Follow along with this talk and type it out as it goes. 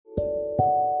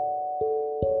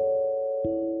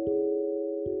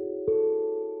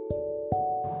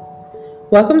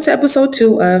Welcome to episode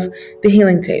 2 of The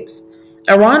Healing Tapes,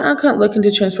 a raw and uncut look into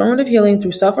transformative healing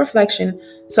through self-reflection,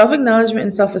 self-acknowledgement,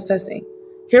 and self-assessing.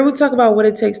 Here we talk about what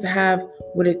it takes to have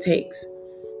what it takes.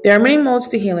 There are many modes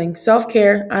to healing: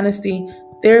 self-care, honesty,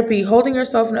 therapy, holding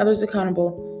yourself and others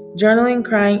accountable, journaling,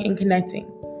 crying, and connecting.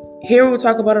 Here we'll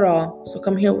talk about it all, so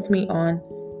come here with me on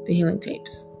The Healing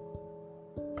Tapes.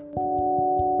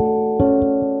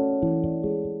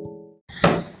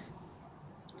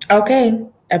 Okay,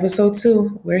 episode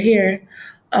 2, we're here.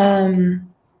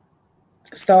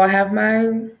 So I have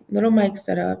my little mic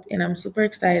set up and I'm super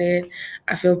excited.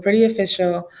 I feel pretty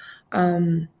official.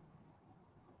 It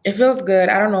feels good.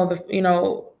 I don't know,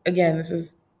 again, this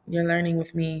is you're learning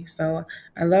with me. So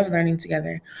I love learning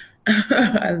together.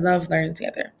 I love learning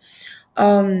together.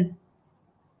 I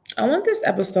want this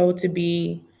episode to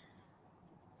be,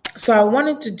 so I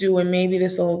wanted to do, and maybe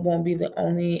this won't be the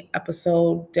only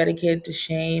episode dedicated to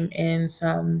shame and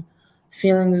some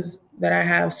feelings that I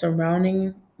have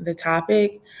surrounding the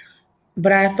topic.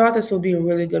 But I thought this would be a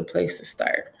really good place to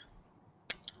start.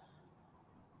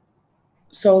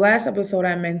 So last episode,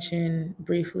 I mentioned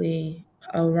briefly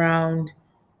around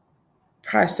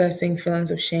processing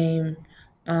feelings of shame,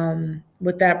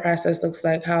 what that process looks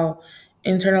like, how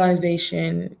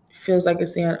internalization feels like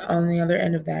it's on the other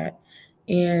end of that.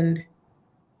 And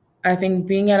I think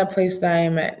being at a place that I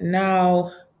am at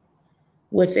now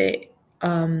with it,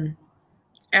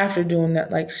 after doing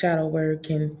that like shadow work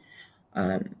and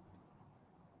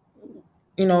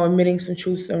admitting some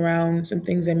truths around some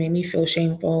things that made me feel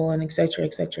shameful and et cetera,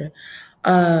 et cetera.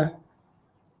 I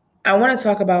want to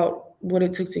talk about what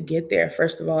it took to get there.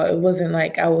 First of all, it wasn't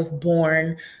like I was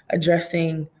born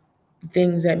addressing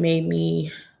things that made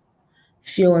me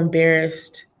feel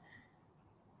embarrassed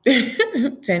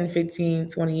 10, 15,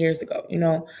 20 years ago.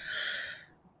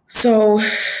 So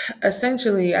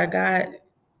essentially, I got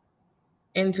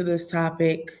into this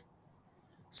topic.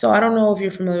 So I don't know if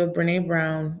you're familiar with Brene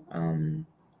Brown.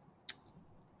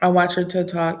 I watch her TED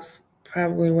Talks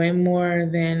probably way more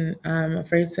than I'm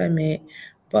afraid to admit.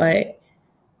 But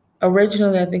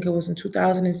originally, I think it was in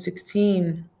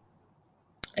 2016,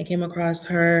 I came across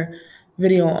her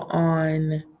video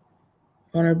on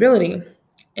vulnerability.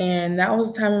 And that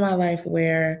was a time in my life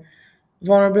where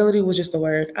vulnerability was just a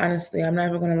word. Honestly, I'm not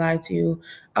even going to lie to you.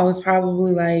 I was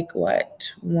probably like,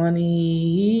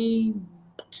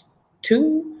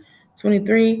 22,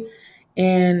 23.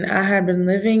 And I had been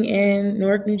living in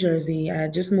Newark, New Jersey. I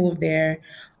had just moved there.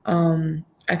 I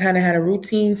kind of had a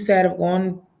routine set of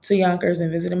going to Yonkers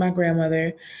and visiting my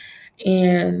grandmother.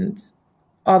 And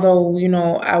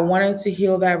although, I wanted to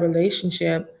heal that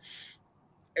relationship,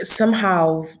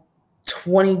 somehow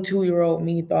 22-year-old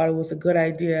me thought it was a good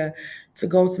idea to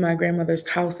go to my grandmother's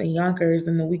house in Yonkers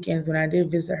in the weekends when I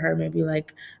did visit her, maybe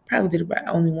probably did it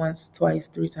only once, twice,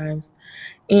 3 times.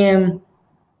 And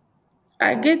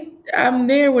I'm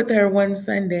there with her one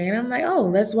Sunday and I'm like, oh,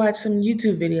 let's watch some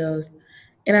YouTube videos.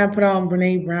 And I put on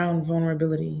Brene Brown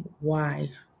vulnerability.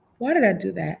 Why? Why did I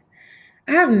do that?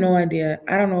 I have no idea.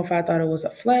 I don't know if I thought it was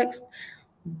a flex,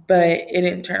 but it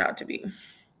didn't turn out to be.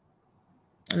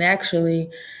 And actually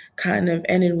kind of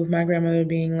ended with my grandmother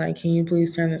being like, can you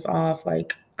please turn this off?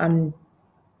 Like, I'm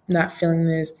not feeling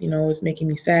this, it's making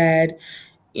me sad.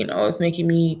 It's making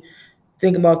me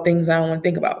think about things I don't want to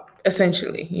think about,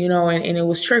 essentially, and it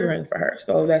was triggering for her.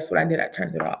 So that's what I did. I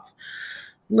turned it off.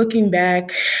 Looking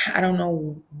back, I don't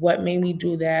know what made me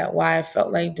do that, why I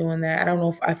felt like doing that. I don't know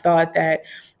if I thought that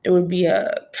it would be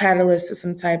a catalyst to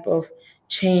some type of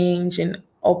change and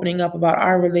opening up about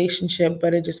our relationship,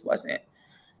 but it just wasn't.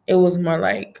 It was more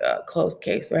like a closed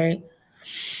case, right?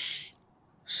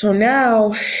 So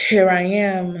now here I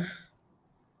am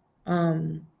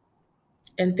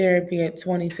in therapy at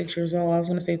 26 years old. I was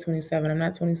going to say 27. I'm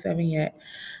not 27 yet.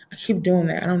 I keep doing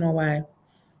that. I don't know why.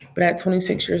 But at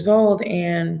 26 years old,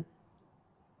 and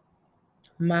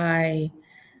my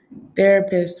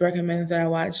therapist recommends that I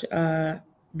watch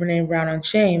Brene Brown on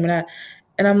shame. And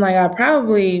I'm like, I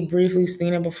probably briefly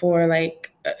seen it before, like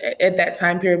at that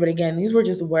time period. But again, these were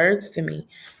just words to me.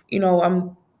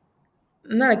 I'm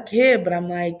not a kid, but I'm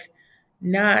like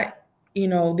not,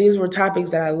 these were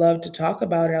topics that I loved to talk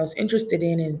about and I was interested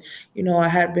in. And, I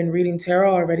had been reading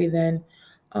tarot already then,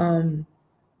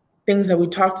 things that we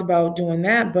talked about doing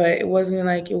that, but it wasn't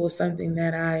like it was something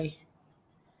that I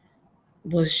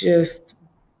was just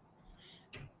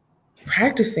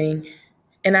practicing.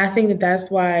 And I think that that's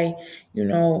why,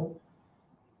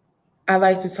 I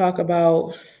like to talk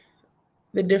about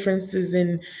the differences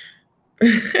in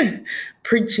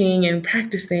preaching and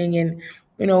practicing. And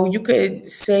You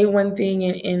could say one thing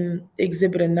and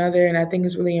exhibit another, and I think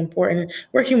it's really important.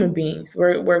 We're human beings.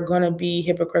 We're gonna be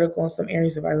hypocritical in some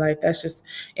areas of our life. That's just,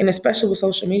 and especially with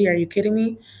social media. Are you kidding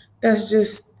me? That's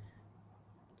just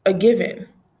a given.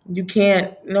 You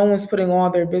can't. No one's putting all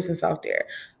their business out there,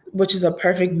 which is a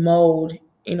perfect mode.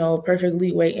 A perfect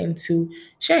leeway into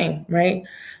shame, right?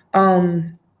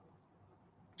 Um,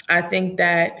 I think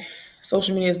that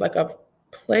social media is like a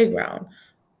playground,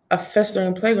 a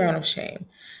festering playground of shame,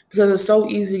 because it's so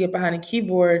easy to get behind a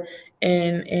keyboard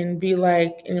and be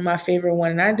like, and my favorite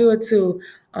one, and I do it too.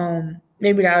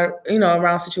 Maybe not,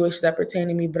 around situations that pertain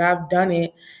to me, but I've done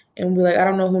it and be like, I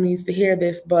don't know who needs to hear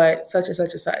this, but such and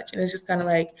such and such. And it's just kind of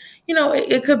like,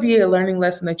 it could be a learning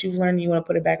lesson that you've learned and you want to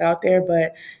put it back out there,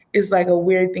 but it's like a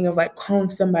weird thing of like calling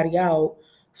somebody out.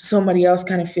 Somebody else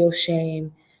kind of feels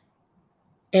shame.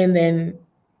 And then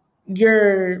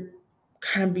you're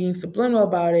kind of being subliminal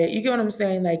about it. You get what I'm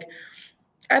saying? Like,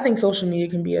 I think social media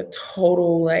can be a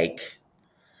total, like,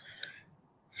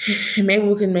 maybe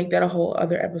we can make that a whole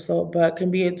other episode, but can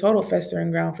be a total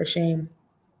festering ground for shame,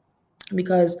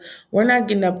 because we're not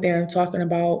getting up there and talking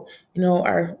about,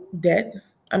 our debt.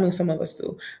 I mean, some of us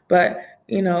do, but,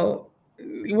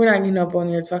 we're not getting up on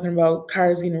there talking about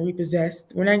cars getting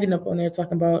repossessed. We're not getting up on there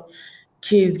talking about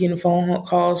kids getting phone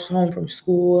calls home from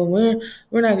school, and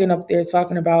we're not getting up there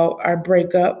talking about our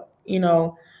breakup.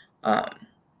 Um,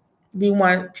 we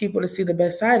want people to see the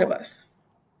best side of us.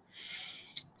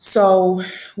 So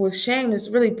with shame, it's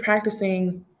really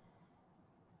practicing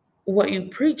what you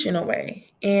preach in a way.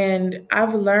 And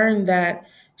I've learned that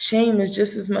shame is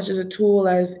just as much as a tool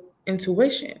as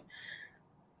intuition.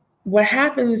 What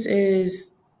happens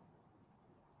is,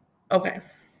 okay,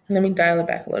 let me dial it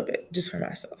back a little bit just for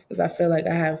myself, because I feel like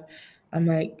I'm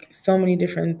like so many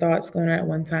different thoughts going on at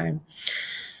one time.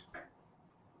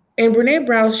 In Brene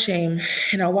Brown's Shame,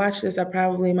 and I watched this,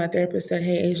 my therapist said,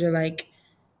 hey, Asia, like,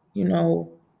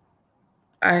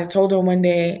 I told her one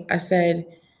day, I said,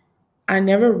 I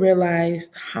never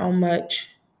realized how much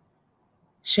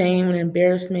shame and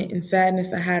embarrassment and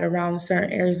sadness I had around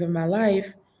certain areas of my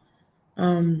life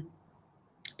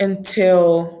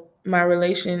until my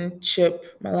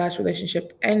last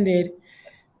relationship ended.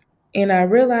 And I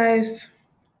realized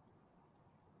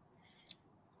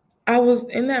I was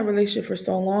in that relationship for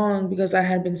so long because I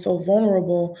had been so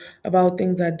vulnerable about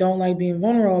things that I don't like being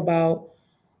vulnerable about.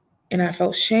 And I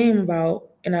felt shame about,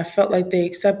 and I felt like they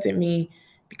accepted me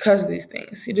because of these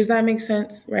things. Does that make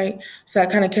sense, right? So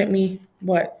that kind of kept me,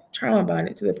 trauma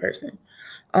bonded to the person,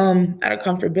 out of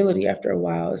comfortability after a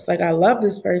while. It's like, I love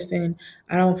this person.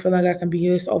 I don't feel like I can be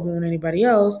this open with anybody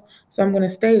else, so I'm going to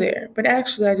stay there. But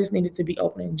actually, I just needed to be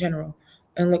open in general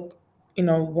and look,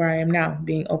 where I am now,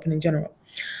 being open in general.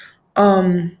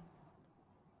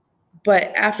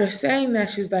 But after saying that,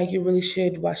 she's like, you really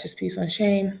should watch this piece on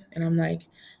shame. And I'm like,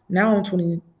 now I'm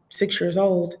 26 years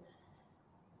old.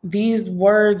 These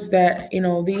words that,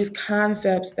 these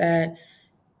concepts that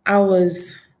I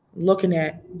was looking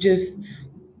at, just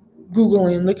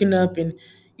Googling, looking up, and,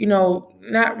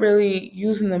 not really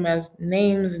using them as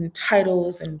names and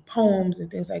titles and poems and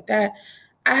things like that.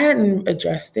 I hadn't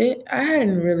addressed it. I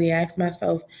hadn't really asked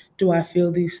myself, do I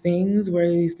feel these things? Where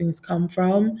do these things come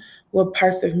from? What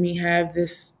parts of me have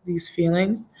these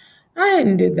feelings? I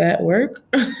hadn't did that work.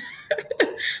 I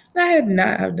had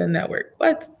not have done that work.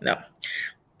 What? No.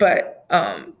 But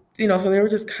so they were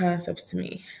just concepts to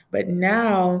me. But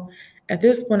now, at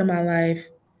this point in my life,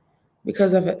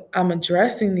 because I'm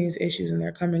addressing these issues and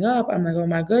they're coming up, I'm like, oh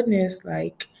my goodness,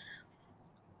 like,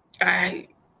 I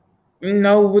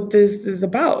know what this is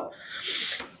about.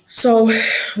 So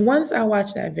once I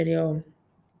watched that video,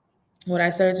 what I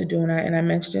started to do, and I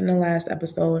mentioned in the last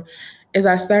episode, is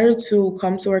I started to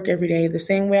come to work every day the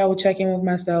same way I would check in with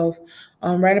myself,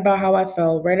 write about how I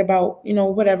felt, write about,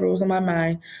 whatever was on my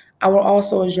mind. I will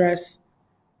also address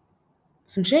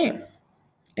some shame.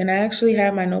 And I actually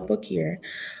have my notebook here.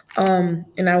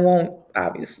 And I won't,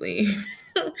 obviously,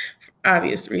 for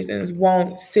obvious reasons,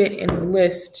 won't sit and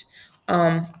list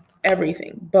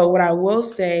everything. But what I will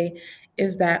say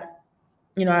is that,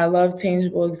 I love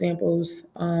tangible examples.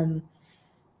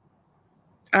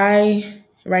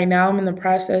 Right now, I'm in the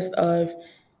process of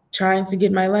trying to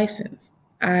get my license.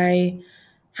 I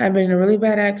have been in a really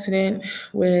bad accident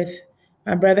with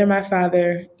my brother and my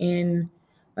father in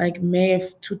like May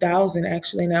of 2000,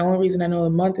 actually. And the only reason I know the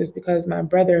month is because my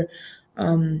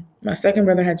second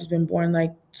brother had just been born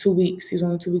like 2 weeks. He's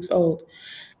only 2 weeks old.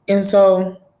 And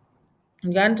so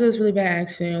we got into this really bad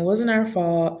accident. It wasn't our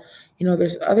fault.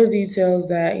 There's other details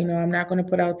that, I'm not going to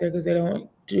put out there because they don't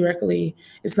directly,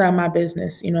 it's not my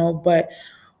business, but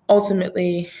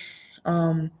ultimately,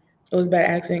 It was a bad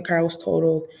accident. Car was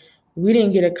totaled. We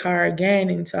didn't get a car again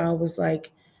until I was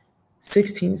like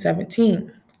 16,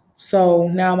 17. So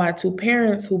now my two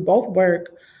parents, who both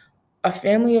work, a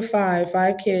family of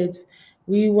five kids,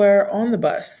 we were on the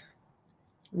bus.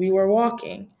 We were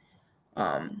walking.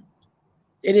 Um,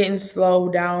 it didn't slow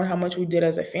down how much we did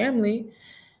as a family,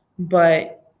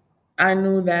 but I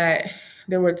knew that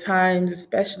there were times,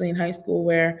 especially in high school,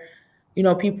 where,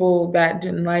 people that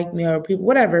didn't like me or people,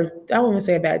 whatever, I wouldn't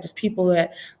say that, just people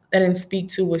that I didn't speak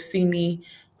to would see me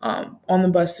on the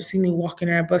bus, to see me walking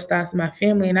at bus stops with my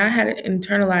family. And I had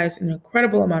internalized an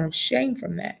incredible amount of shame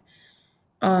from that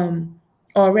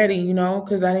already,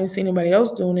 because I didn't see anybody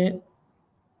else doing it.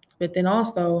 But then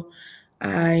also,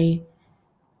 I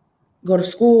go to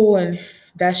school and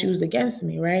that's used against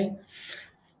me, right?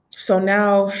 So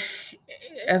now,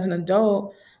 as an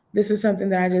adult, this is something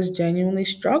that I just genuinely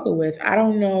struggle with. I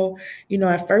don't know,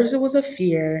 at first it was a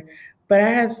fear, but I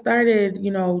had started,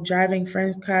 driving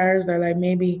friends' cars, or like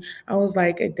maybe I was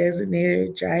like a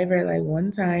designated driver like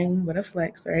one time. What a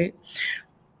flex, right?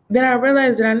 Then I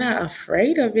realized that I'm not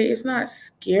afraid of it. It's not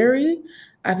scary.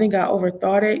 I think I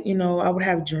overthought it. I would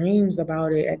have dreams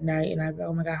about it at night, and I'd be,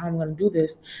 oh my God, how am I going to do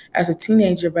this as a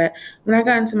teenager? But when I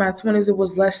got into my 20s, it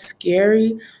was less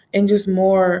scary and just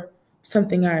more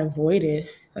something I avoided.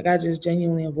 Like I just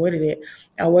genuinely avoided it.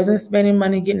 I wasn't spending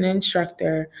money getting an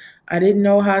instructor. I didn't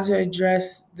know how to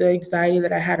address the anxiety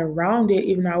that I had around it,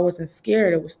 even though I wasn't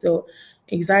scared. It was still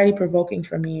anxiety provoking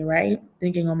for me, right?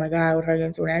 Thinking, oh my God, would I get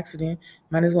into an accident?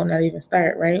 Might as well not even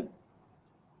start, right?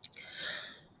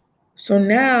 So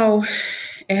now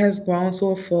it has grown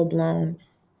to a full blown,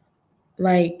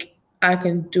 like I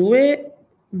can do it,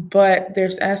 but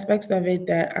there's aspects of it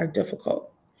that are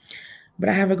difficult. But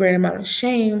I have a great amount of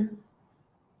shame,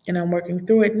 and I'm working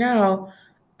through it now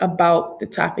about the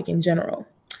topic in general.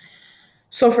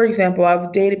 So, for example,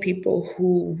 I've dated people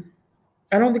who,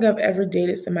 I don't think I've ever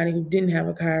dated somebody who didn't have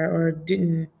a car or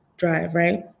didn't drive,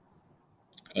 right?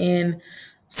 And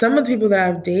some of the people that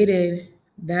I've dated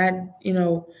that,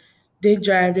 did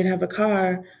drive, did have a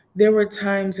car, there were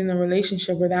times in the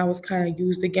relationship where that was kind of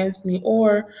used against me.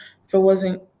 Or if it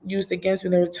wasn't used against me,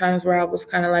 there were times where I was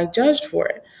kind of like judged for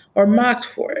it or mocked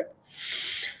for it.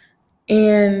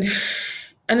 And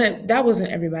that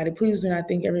wasn't everybody. Please do not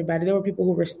think everybody. There were people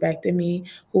who respected me,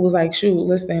 who was like, shoot,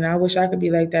 listen, I wish I could be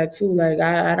like that too. Like,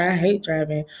 I hate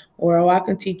driving, or, oh, I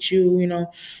can teach you,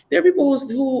 There are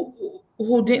people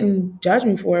who didn't judge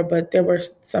me for it, but there were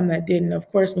some that didn't. Of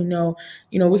course, we know,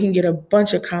 we can get a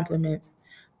bunch of compliments,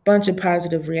 bunch of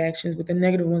positive reactions, but the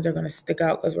negative ones are going to stick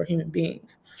out because we're human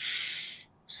beings.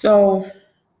 So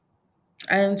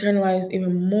I internalized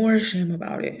even more shame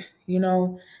about it,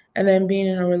 and then being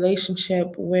in a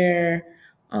relationship where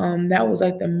that was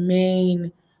like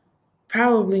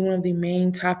probably one of the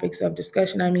main topics of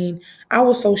discussion. I mean, I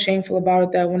was so shameful about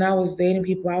it that when I was dating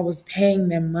people, I was paying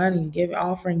them money,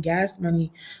 offering gas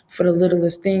money for the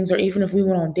littlest things, or even if we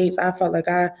went on dates, I felt like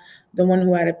the one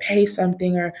who had to pay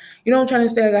something, or I'm trying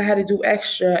to say, like I had to do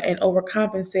extra and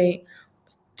overcompensate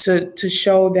to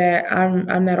show that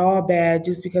I'm not all bad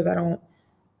just because I don't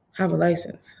have a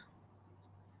license,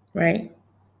 right?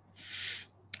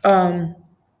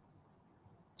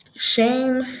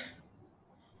 Shame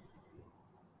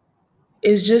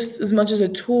is just as much as a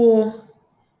tool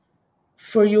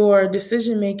for your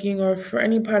decision making or for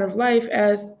any part of life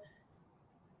as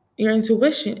your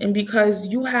intuition. And because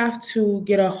you have to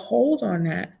get a hold on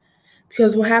that,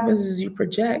 because what happens is you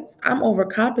project. I'm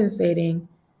overcompensating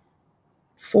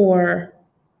for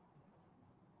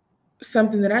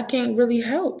something that I can't really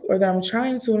help, or that I'm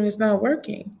trying to and it's not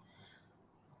working.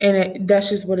 And that's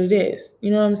just what it is. You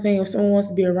know what I'm saying? If someone wants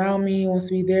to be around me, wants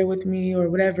to be there with me or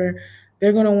whatever,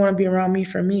 they're going to want to be around me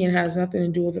for me, and has nothing to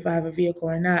do with if I have a vehicle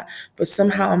or not. But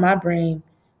somehow in my brain,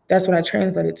 that's what I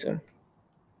translate it to.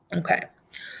 Okay.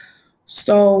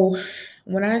 So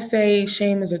when I say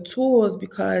shame is a tool, is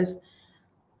because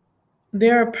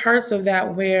there are parts of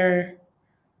that where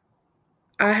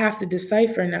I have to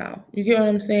decipher now. You get what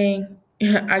I'm saying?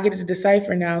 I get to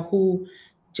decipher now who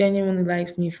genuinely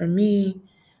likes me for me,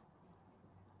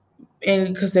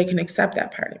 and because they can accept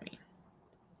that part of me.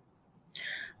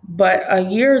 But a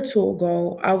year or two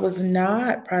ago, I was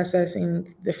not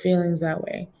processing the feelings that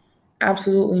way.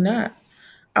 Absolutely not.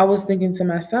 I was thinking to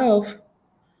myself,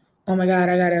 oh my God,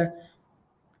 I gotta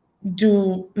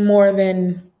do more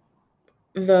than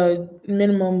the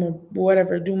minimum or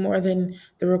whatever, do more than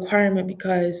the requirement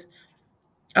because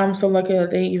I'm so lucky that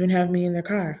they even have me in their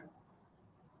car.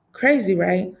 Crazy,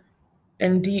 right?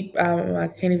 And deep, I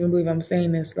can't even believe I'm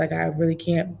saying this, like I really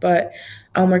can't, but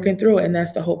I'm working through it. And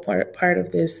that's the whole part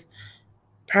of this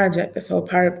project, this whole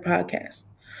part of the podcast.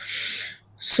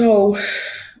 So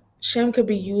shame could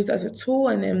be used as a tool.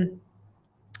 And then,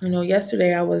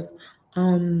 yesterday I was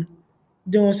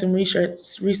doing some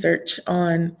research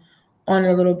on it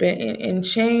a little bit, and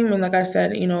shame. And like I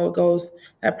said, it goes,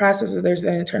 that process of, there's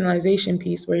an internalization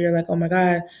piece where you're like, oh my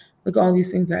God, look at all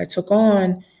these things that I took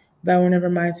on that were never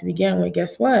mine to begin with.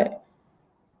 Guess what?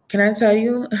 Can I tell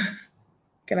you?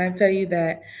 Can I tell you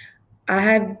that I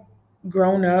had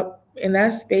grown up in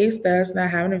that space, that's not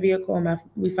having a vehicle, and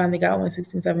we finally got one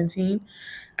 16, 17.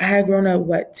 I had grown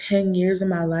up, 10 years of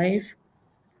my life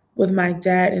with my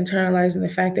dad internalizing the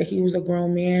fact that he was a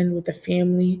grown man with a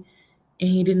family and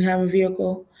he didn't have a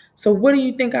vehicle. So what do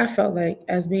you think I felt like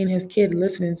as being his kid,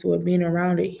 listening to it, being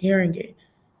around it, hearing it?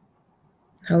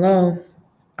 Hello.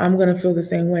 I'm gonna feel the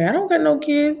same way. I don't got no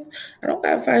kids. I don't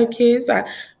got 5 kids. I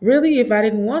really, if I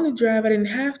didn't want to drive, I didn't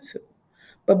have to.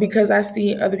 But because I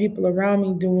see other people around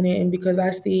me doing it, and because I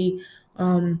see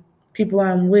people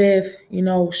I'm with,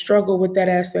 struggle with that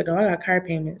aspect. Oh, I got car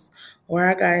payments, or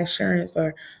I got insurance,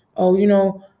 or oh,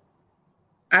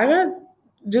 I got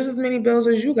just as many bills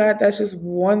as you got. That's just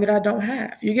one that I don't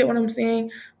have. You get what I'm saying?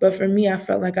 But for me, I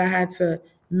felt like I had to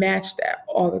match that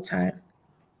all the time.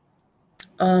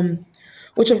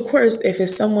 Which, of course, if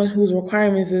it's someone whose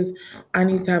requirements is I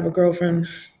need to have a girlfriend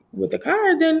with a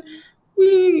car, then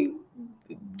we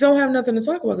don't have nothing to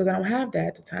talk about because I don't have that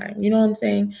at the time. You know what I'm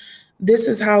saying? This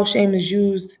is how shame is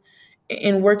used,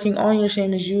 and working on your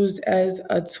shame is used as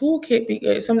a toolkit,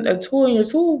 a tool in your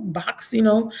toolbox,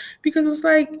 because it's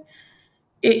like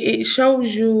it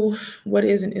shows you what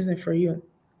is and isn't for you,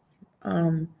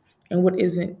 and what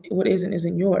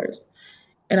isn't yours.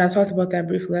 And I talked about that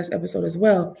briefly last episode as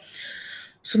well.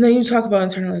 So then you talk about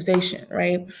internalization,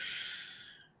 right?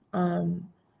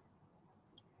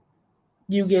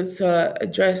 You get to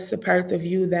address the parts of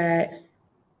you that,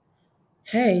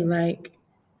 hey, like,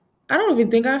 I don't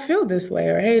even think I feel this way,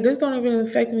 or hey, this don't even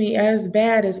affect me as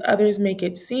bad as others make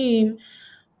it seem.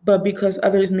 But because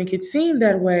others make it seem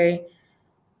that way,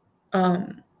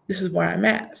 this is where I'm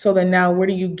at. So then now, where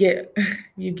do you get?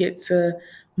 You get to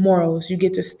morals, you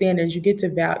get to standards, you get to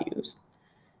values.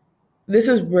 This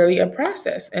is really a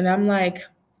process. And I'm like,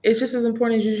 it's just as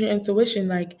important as using your intuition.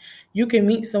 Like, you can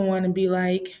meet someone and be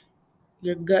like,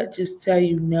 your gut just tell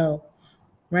you no,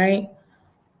 right?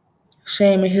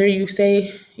 Shame, and hear you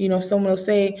say, someone will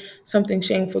say something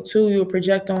shameful to you or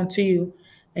project onto you,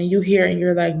 and you hear it and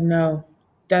you're like, no,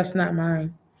 that's not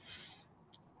mine.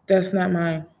 That's not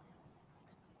mine.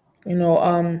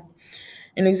 An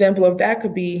example of that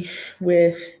could be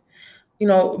with,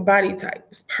 body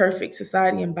types, perfect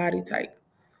society and body type.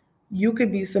 You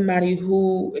could be somebody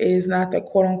who is not the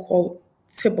quote unquote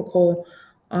typical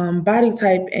body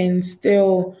type and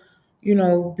still,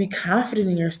 be confident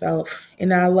in yourself.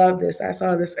 And I love this. I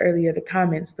saw this earlier, the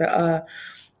comments,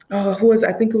 who was,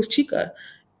 I think it was Chica.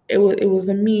 It was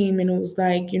a meme, and it was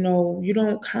like, you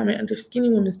don't comment under skinny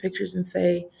women's pictures and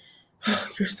say, oh,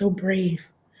 you're so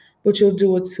brave, but you'll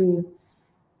do it to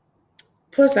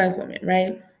plus size women,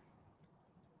 right?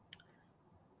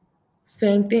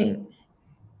 Same thing.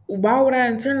 Why would I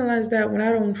internalize that when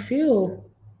I don't feel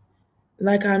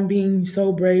like I'm being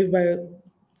so brave by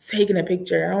taking a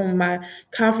picture? My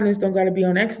confidence don't got to be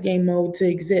on X game mode to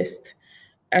exist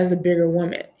as a bigger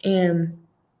woman. And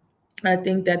I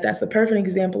think that that's a perfect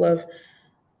example of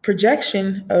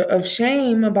projection of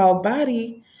shame about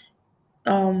body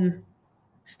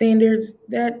standards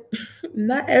that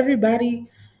not everybody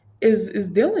is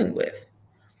dealing with.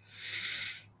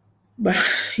 But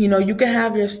you can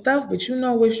have your stuff, but you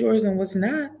know what's yours and what's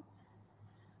not.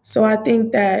 So I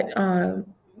think that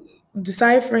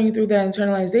deciphering through that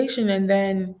internalization, and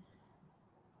then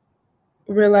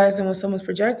realizing when someone's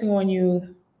projecting on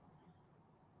you,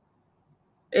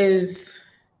 is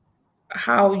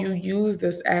how you use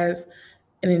this as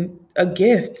a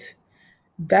gift.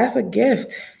 That's a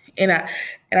gift. And I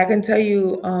can tell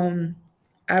you,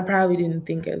 I probably didn't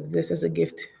think of this as a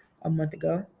gift a month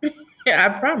ago. I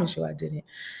promise you I didn't.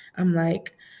 I'm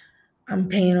like, I'm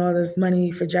paying all this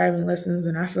money for driving lessons,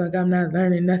 and I feel like I'm not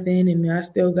learning nothing, and I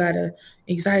still got a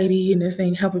anxiety, and this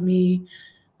ain't helping me.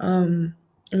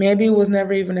 Maybe it was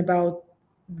never even about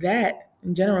that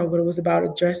in general, but it was about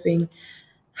addressing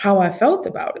how I felt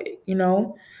about it,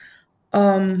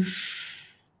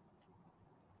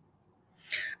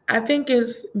 I think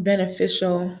it's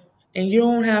beneficial, and you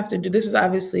don't have to do this. Is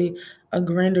obviously a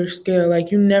grander scale.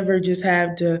 Like, you never just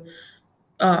have to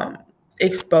um,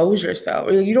 expose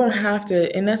yourself. You don't have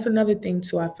to, and that's another thing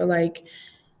too. I feel like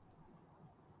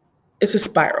it's a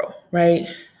spiral, right?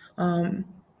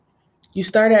 You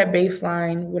start at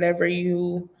baseline, whatever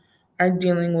you are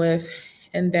dealing with,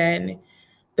 And then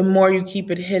the more you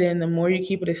keep it hidden, the more you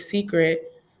keep it a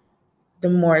secret, the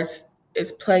more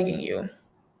it's plaguing you.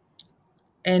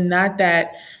 And not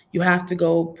that you have to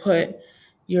go put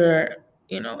your,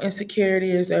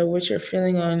 insecurities or what you're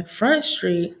feeling on Front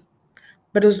Street,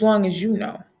 but as long as you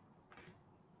know.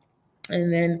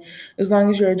 And then as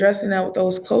long as you're addressing that with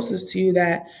those closest to you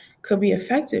that could be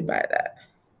affected by that.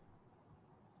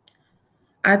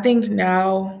 I think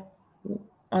now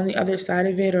on the other side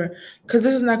of it, or because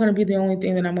this is not going to be the only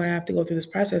thing that I'm going to have to go through this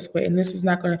process with, and this is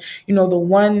not going to, the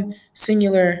one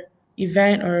singular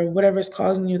event or whatever is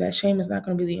causing you that shame is not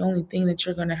going to be the only thing that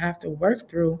you're going to have to work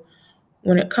through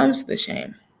when it comes to the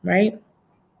shame, right?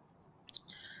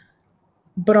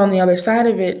 But on the other side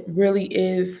of it really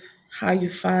is how you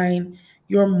find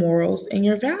your morals and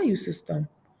your value system.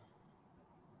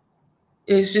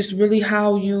 It's just really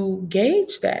how you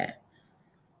gauge that.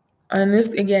 And this,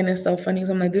 again, is so funny.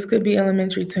 So I'm like, this could be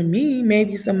elementary to me.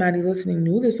 Maybe somebody listening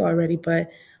knew this already,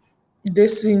 but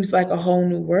this seems like a whole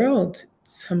new world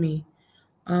to me.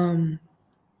 A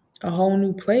whole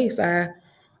new place.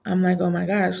 I'm like, oh my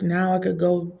gosh, now I could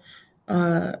go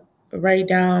write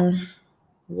down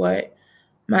what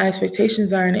my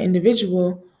expectations are in an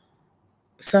individual,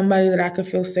 somebody that I could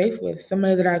feel safe with,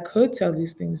 somebody that I could tell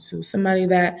these things to, somebody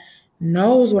that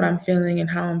knows what I'm feeling and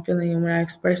how I'm feeling, and when I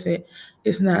express it,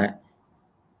 it's not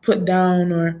put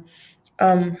down. Or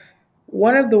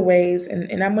one of the ways,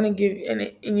 and I'm gonna give, I'm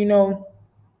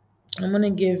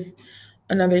gonna give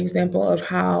another example of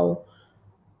how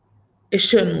it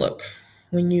shouldn't look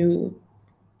when you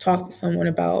talk to someone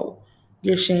about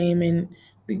your shame and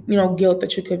guilt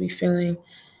that you could be feeling.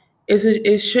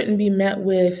 It shouldn't be met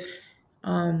with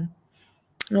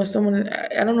someone,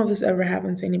 I don't know if this ever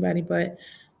happened to anybody, but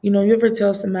you ever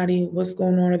tell somebody what's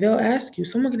going on, or they'll ask you,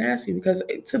 someone can ask you, because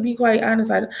to be quite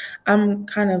honest, I'm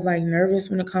kind of like nervous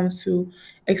when it comes to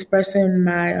expressing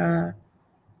my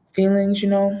feelings,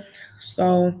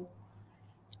 so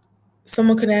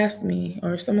someone could ask me,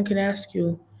 or someone could ask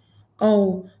you,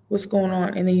 oh, what's going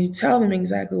on? And then you tell them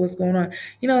exactly what's going on.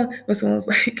 When someone's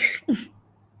like,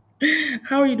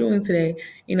 how are you doing today?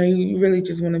 You really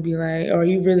just want to be like, or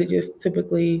you really just,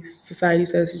 typically society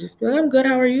says to just be like, I'm good,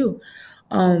 how are you?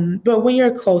 But when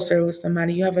you're closer with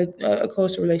somebody, you have a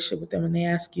closer relationship with them, and they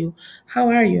ask you, how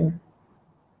are you?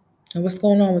 And what's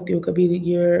going on with you? It could be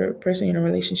your person you're in a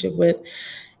relationship with.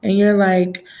 And you're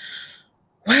like,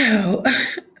 well,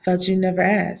 I thought you'd never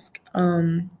ask.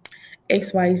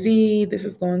 XYZ, this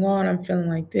is going on, I'm feeling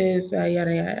like this,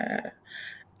 yada, yada.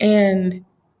 And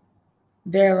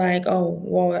they're like, oh,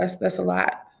 well, that's a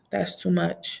lot. That's too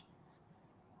much.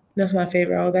 That's my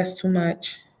favorite. Oh, that's too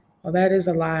much. Oh, that is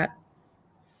a lot.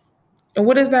 And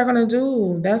what is that going to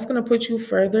do? That's going to put you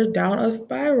further down a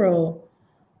spiral.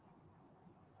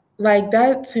 Like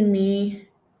that, to me,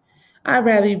 I'd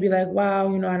rather you be like, wow,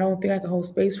 I don't think I can hold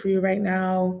space for you right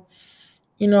now,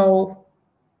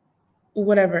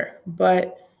 whatever.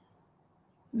 But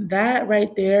that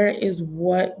right there is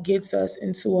what gets us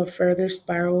into a further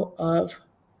spiral of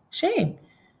shame.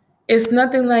 It's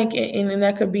nothing like, and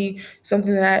that could be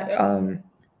something that I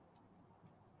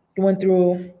went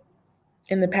through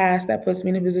in the past that puts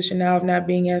me in a position now of not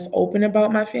being as open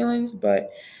about my feelings.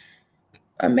 But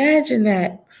imagine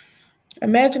that.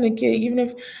 Imagine a kid, even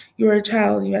if you were a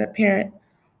child, you had a parent,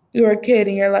 you were a kid,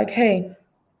 and you're like, hey,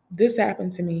 this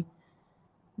happened to me.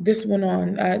 This went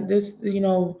on.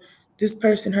 This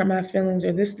person hurt my feelings,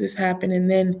 or this happened. And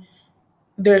then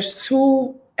there's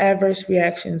two adverse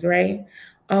reactions, right?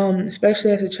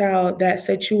 Especially as a child, that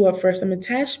set you up for some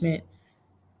attachment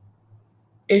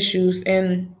issues.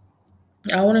 And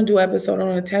I want to do an episode on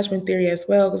attachment theory as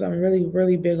well, because I'm really,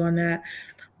 really big on that.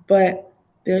 But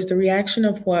there's the reaction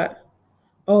of what?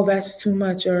 Oh, that's too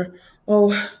much, or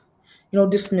oh,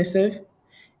 dismissive.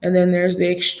 And then there's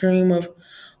the extreme of,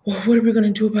 well, what are we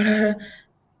going to do about it?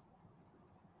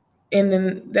 And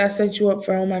then that sets you up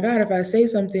for, oh my God, if I say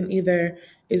something, either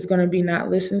it's going to be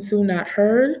not listened to, not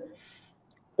heard,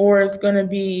 or it's going to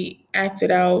be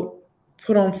acted out,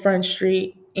 put on Front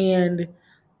Street, and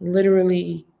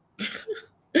literally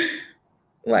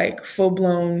like full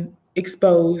blown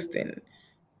exposed, and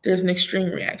there's an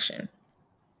extreme reaction.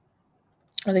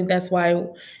 I think that's why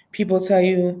people tell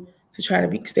you to try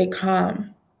to stay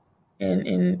calm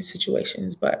in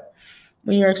situations. But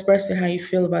when you're expressing how you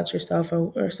feel about yourself,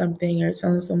 or something, or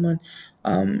telling someone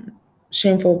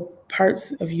shameful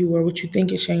parts of you, or what you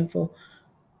think is shameful,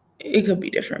 it could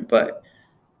be different. But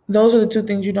those are the two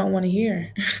things you don't want to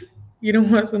hear. You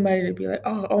don't want somebody to be like,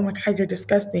 oh my God, you're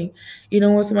disgusting. You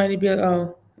don't want somebody to be like,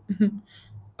 oh,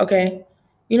 okay.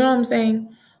 You know what I'm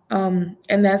saying? And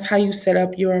that's how you set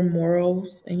up your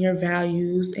morals and your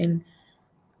values and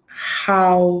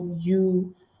how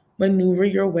you maneuver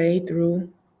your way through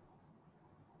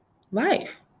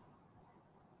life.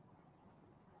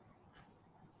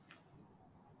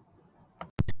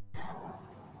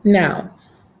 Now,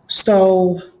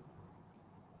 so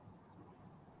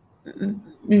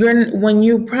when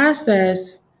you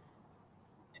process,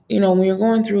 when you're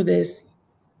going through this,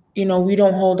 we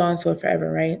don't hold on to it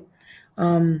forever, right?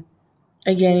 Um,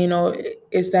 Again,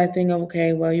 it's that thing of,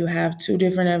 okay, well, you can have two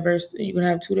different adverse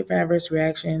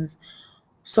reactions.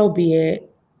 So be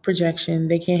it. Projection.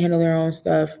 They can't handle their own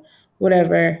stuff.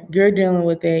 Whatever. You're dealing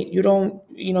with it. You don't,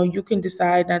 you can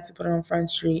decide not to put it on Front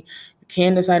Street. You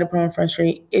can decide to put it on Front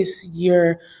Street. It's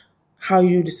how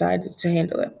you decide to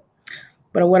handle it.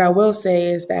 But what I will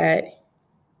say is that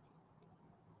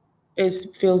it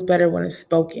feels better when it's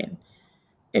spoken.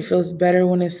 It feels better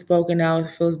when it's spoken out. It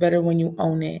feels better when you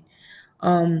own it.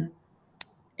 And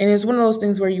it's one of those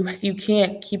things where you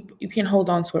can't hold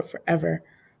on to it forever.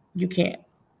 You can't.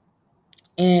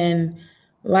 And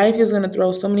life is going to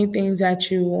throw so many things at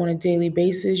you on a daily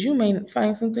basis. You may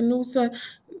find something new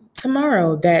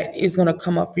tomorrow that is going to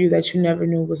come up for you that you never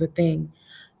knew was a thing.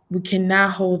 We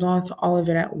cannot hold on to all of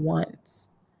it at once.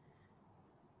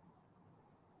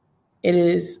 It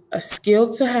is a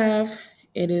skill to have.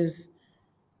 It is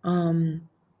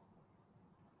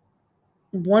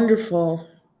wonderful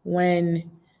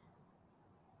when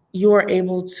you are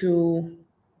able to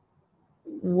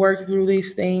work through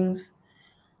these things.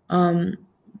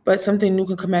 But something new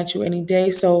can come at you any day.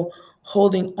 So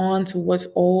holding on to what's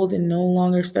old and no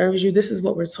longer serves you, this is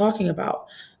what we're talking about.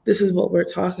 This is what we're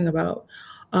talking about.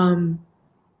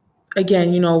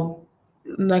 Again,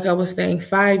 like I was saying,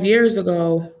 5 years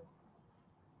ago,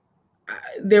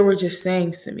 there were just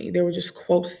sayings to me. There were just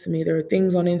quotes to me. There were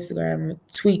things on Instagram,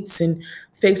 tweets, and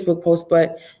Facebook posts.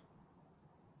 But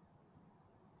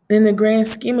in the grand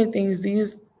scheme of things,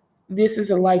 this is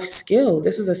a life skill.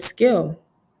 This is a skill.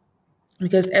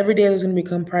 Because every day there's going to be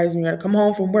comprising. You're going to come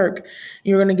home from work.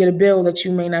 You're going to get a bill that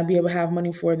you may not be able to have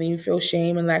money for. Then you feel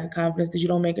shame and lack of confidence because you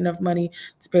don't make enough money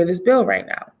to pay this bill right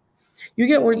now. You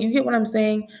get what I'm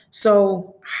saying?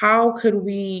 So how could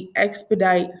we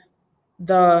expedite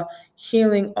the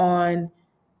healing on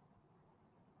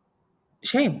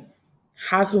shame?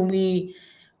 How can we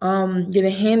get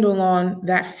a handle on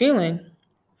that feeling?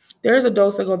 There's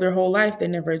adults that go their whole life, they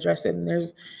never address it. And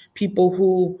there's people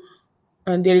who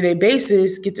on a day-to-day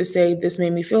basis get to say, this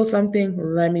made me feel something,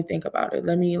 let me think about it,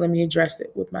 let me address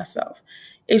it with myself.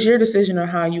 It's your decision on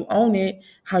how you own it,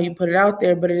 how you put it out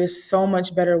there, but it is so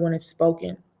much better when it's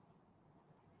spoken,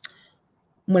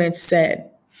 when it's said.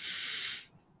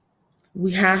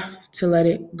 We have to let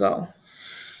it go.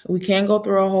 We can't go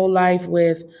through a whole life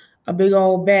with a big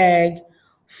old bag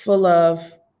full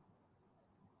of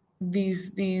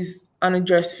these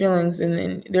unaddressed feelings, and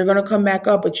then they're going to come back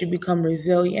up, but you become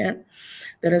resilient.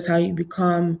 That is how you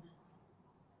become,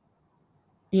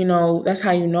 that's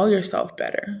how you know yourself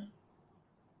better.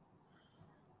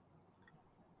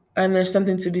 And there's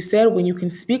something to be said when you can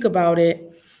speak about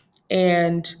it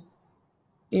and,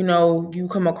 you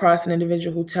come across an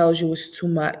individual who tells you it's too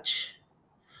much,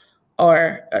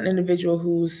 or an individual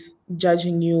who's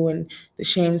judging you and the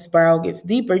shame spiral gets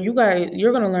deeper. You're going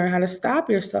to learn how to stop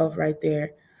yourself right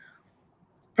there.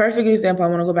 Perfect example, I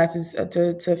want to go back to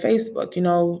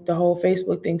Facebook, the whole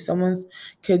Facebook thing. Someone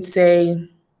could say,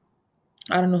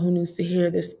 I don't know who needs to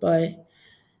hear this, but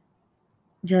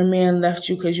your man left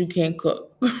you because you can't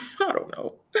cook. I don't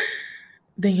know.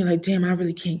 Then you're like, damn, I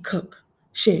really can't cook.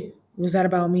 Shit, was that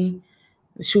about me?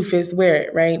 The shoe fits, wear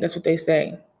it, right? That's what they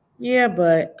say. Yeah,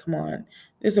 but come on.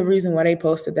 There's a reason why they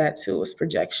posted that too. It's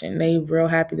projection. They real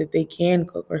happy that they can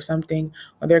cook or something,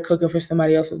 or they're cooking for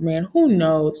somebody else's man. Who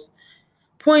knows?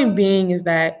 Point being is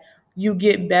that you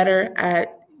get better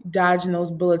at dodging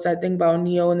those bullets. I think about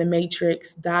Neo in the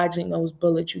Matrix, dodging those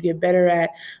bullets. You get better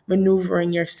at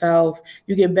maneuvering yourself.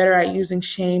 You get better at using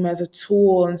shame as a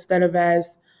tool instead of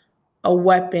as a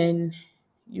weapon.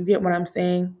 You get what I'm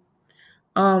saying?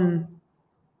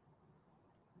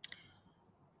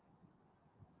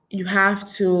 You have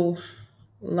to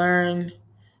learn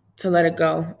to let it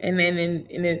go. And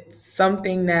it's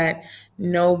something that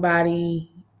nobody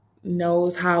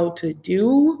knows how to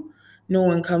do. No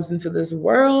one comes into this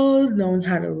world knowing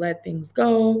how to let things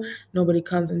go. Nobody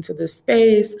comes into this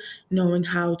space knowing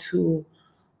how to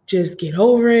just get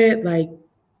over it. Like,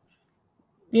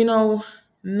 no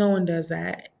one does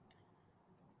that.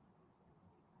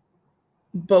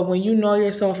 But when you know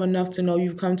yourself enough to know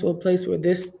you've come to a place where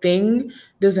this thing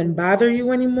doesn't bother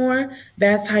you anymore,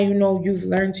 that's how you know you've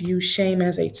learned to use shame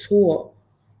as a tool.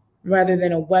 rather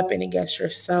than a weapon against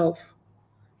yourself.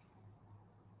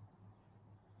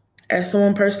 As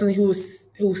someone personally who's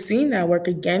seen that work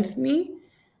against me,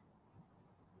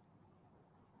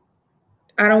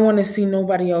 I don't want to see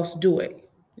nobody else do it,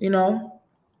 you know?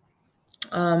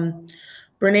 Um,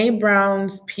 Brene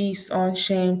Brown's piece on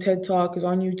shame, TED Talk, is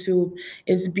on YouTube.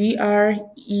 It's Brene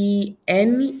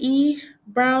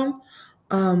Brown,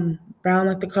 brown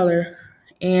like the color.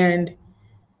 And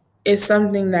it's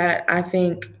something that I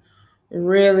think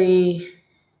really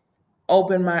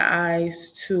opened my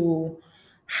eyes to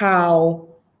how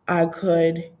I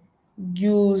could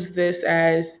use this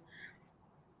as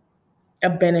a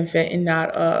benefit and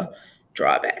not a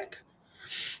drawback.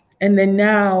 And then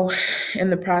now, in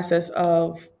the process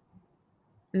of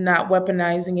not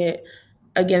weaponizing it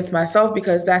against myself,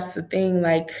 because that's the thing,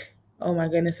 like, oh my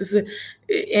goodness,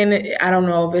 and I don't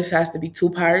know if this has to be two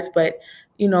parts, but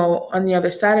on the other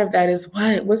side of that is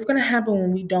what's going to happen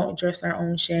when we don't address our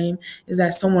own shame is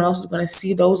that someone else is going to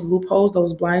see those loopholes,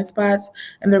 those blind spots,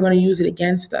 and they're going to use it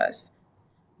against us.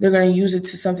 They're going to use it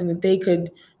to something that they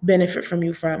could benefit from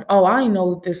you from. Oh, I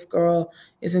know that this girl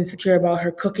is insecure about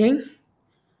her cooking,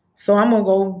 so I'm going to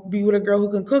go be with a girl who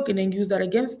can cook and then use that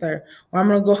against her. Or I'm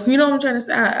going to go, what I'm trying to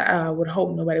say? I would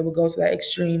hope nobody would go to that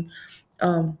extreme.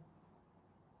 But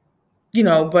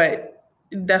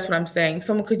that's what I'm saying.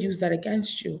 Someone could use that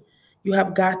against you. You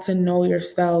have got to know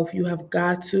yourself. You have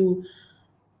got to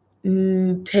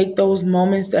take those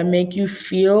moments that make you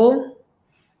feel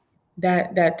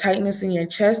that tightness in your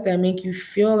chest, that make you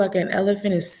feel like an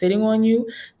elephant is sitting on you,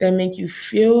 that make you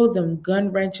feel them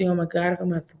gun wrenching, oh my God, I'm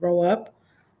going to throw up.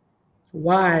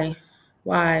 Why?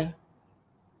 Or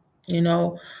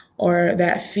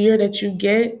that fear that you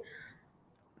get.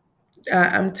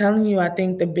 I'm telling you, I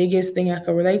think the biggest thing I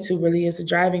could relate to really is the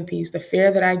driving piece. The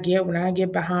fear that I get when I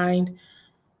get behind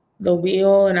the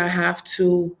wheel and I have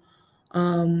to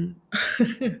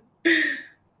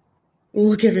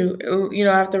look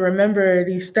I have to remember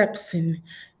these steps and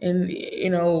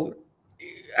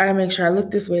I make sure I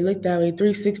look this way, look that way,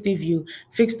 360 view,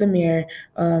 fix the mirror,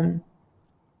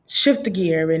 shift the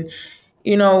gear, and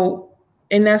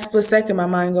in that split second, my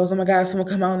mind goes, oh my God, someone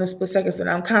come out in this split second. So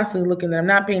I'm constantly looking, that I'm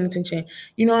not paying attention.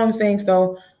 You know what I'm saying?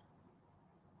 So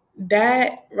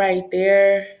that right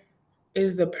there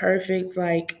is the perfect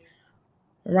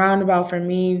roundabout for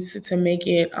me to make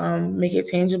it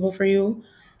tangible for you.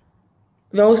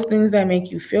 Those things that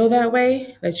make you feel that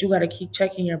way, that you got to keep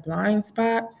checking your blind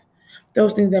spots,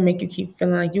 those things that make you keep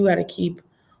feeling like you got to keep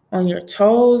on your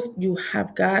toes, you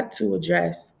have got to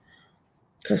address.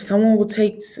 Because someone will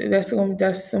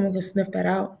someone can sniff that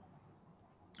out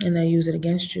and they'll use it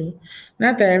against you.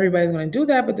 Not that everybody's going to do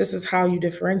that, but this is how you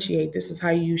differentiate. This is how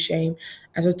you use shame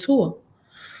as a tool.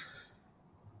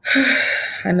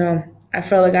 I know. I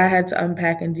felt like I had to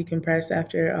unpack and decompress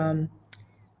after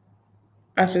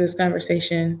this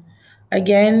conversation.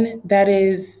 Again, that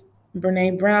is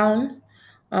Brene Brown.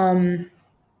 I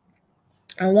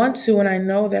want to, and I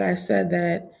know that I said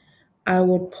that I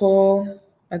would pull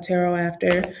a tarot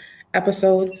after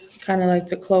episodes, kind of like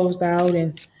to close out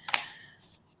and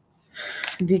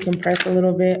decompress a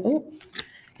little bit. Ooh.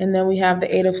 And then we have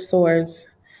the Eight of Swords.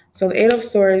 So the Eight of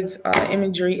Swords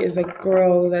imagery is a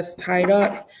girl that's tied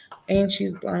up and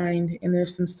she's blind, and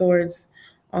there's some swords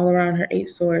all around her, 8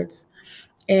 swords.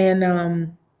 And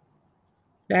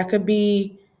that could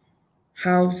be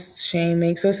how shame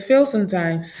makes us feel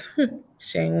sometimes.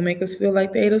 Shame will make us feel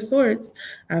like the Eight of Swords.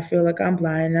 I feel like I'm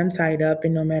blind and I'm tied up,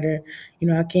 and no matter,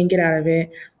 I can't get out of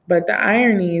it. But the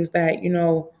irony is that,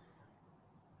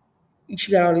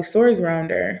 she got all these swords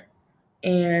around her,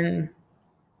 and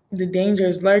the danger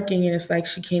is lurking, and it's like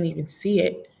she can't even see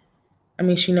it. I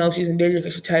mean, she knows she's in danger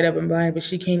because she's tied up and blind, but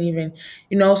she can't even,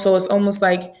 so it's almost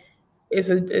like it's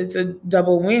a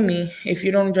double whammy. If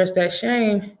you don't address that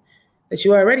shame that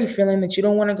you're already feeling, that you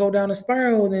don't want to go down a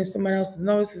spiral, then someone else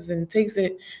notices and takes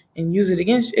it and use it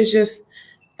against you. It's just,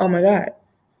 oh my God,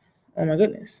 oh my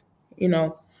goodness.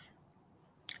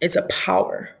 It's a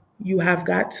power. You have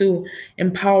got to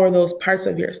empower those parts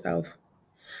of yourself.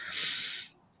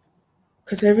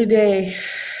 Because every day,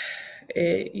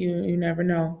 you never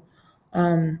know.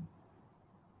 Well,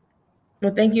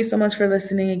 thank you so much for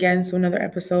listening again to another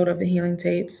episode of the Healing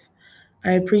Tapes.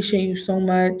 I appreciate you so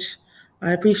much.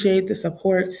 I appreciate the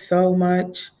support so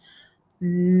much.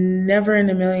 Never in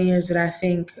a million years did I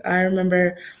think. I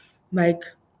remember like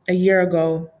a year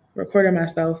ago recording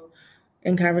myself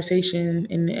in conversation,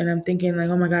 and I'm thinking like,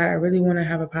 oh my God, I really want to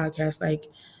have a podcast. Like,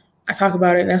 I talk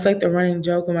about it, and that's like the running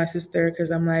joke with my sister,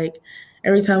 because I'm like,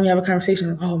 every time we have a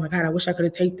conversation, like, oh my God, I wish I could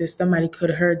have taken this. Somebody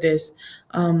could have heard this.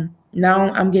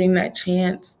 Now I'm getting that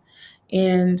chance,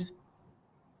 and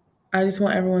I just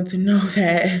want everyone to know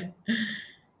that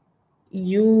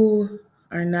you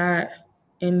are not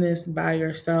in this by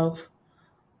yourself.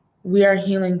 We are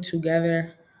healing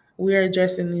together. We are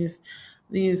addressing these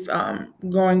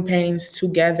growing pains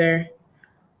together.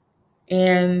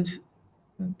 And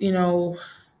you know,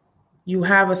 you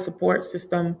have a support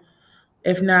system.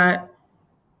 If not,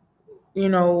 you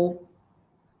know,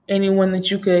 anyone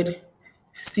that you could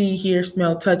see, hear,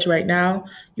 smell, touch right now,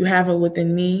 you have it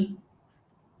within me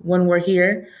when we're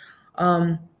here.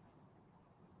 Um,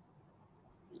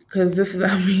 because this is,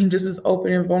 I mean, just as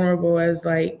open and vulnerable as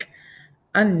like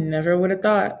I never would have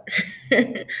thought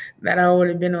that I would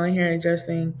have been on here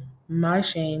addressing my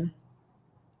shame.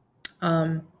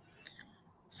 Um,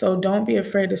 so don't be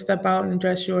afraid to step out and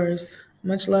address yours.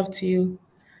 Much love to you.